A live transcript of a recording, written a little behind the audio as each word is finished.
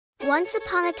Once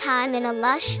upon a time in a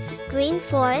lush, green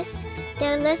forest,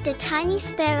 there lived a tiny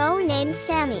sparrow named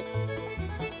Sammy.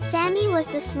 Sammy was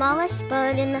the smallest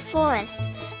bird in the forest,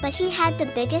 but he had the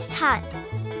biggest heart.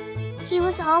 He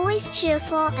was always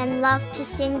cheerful and loved to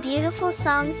sing beautiful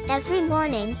songs every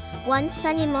morning. One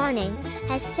sunny morning,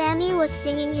 as Sammy was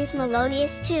singing his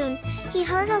melodious tune, he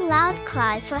heard a loud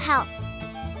cry for help.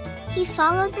 He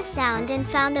followed the sound and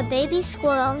found a baby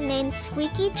squirrel named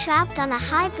Squeaky trapped on a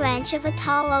high branch of a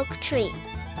tall oak tree.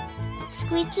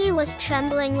 Squeaky was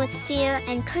trembling with fear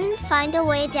and couldn't find a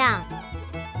way down.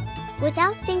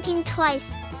 Without thinking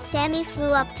twice, Sammy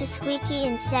flew up to Squeaky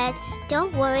and said,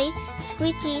 "Don't worry,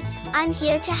 Squeaky, I'm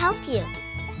here to help you."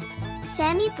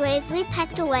 Sammy bravely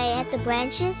pecked away at the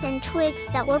branches and twigs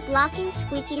that were blocking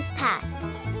Squeaky's path.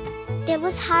 It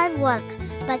was hard work,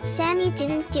 but Sammy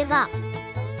didn't give up.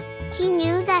 He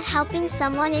knew that helping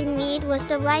someone in need was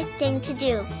the right thing to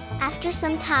do. After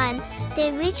some time,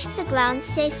 they reached the ground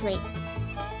safely.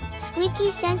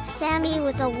 Squeaky thanked Sammy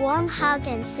with a warm hug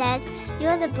and said,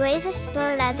 "You're the bravest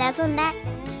bird I've ever met,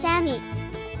 Sammy."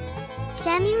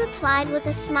 Sammy replied with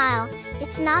a smile,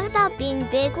 "It's not about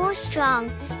being big or strong,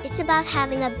 it's about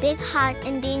having a big heart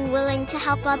and being willing to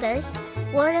help others."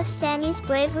 Word of Sammy's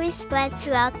bravery spread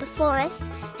throughout the forest,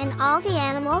 and all the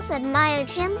animals admired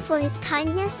him for his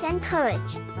kindness and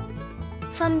courage.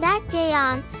 From that day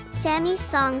on, Sammy's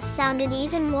songs sounded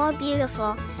even more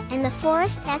beautiful, and the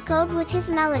forest echoed with his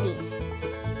melodies.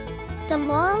 The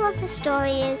moral of the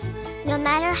story is, no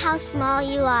matter how small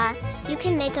you are, you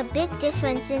can make a big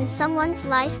difference in someone's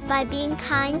life by being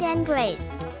kind and brave.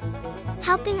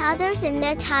 Helping others in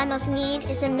their time of need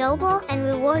is a noble and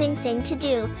rewarding thing to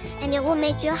do, and it will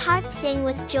make your heart sing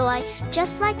with joy,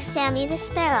 just like Sammy the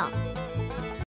Sparrow.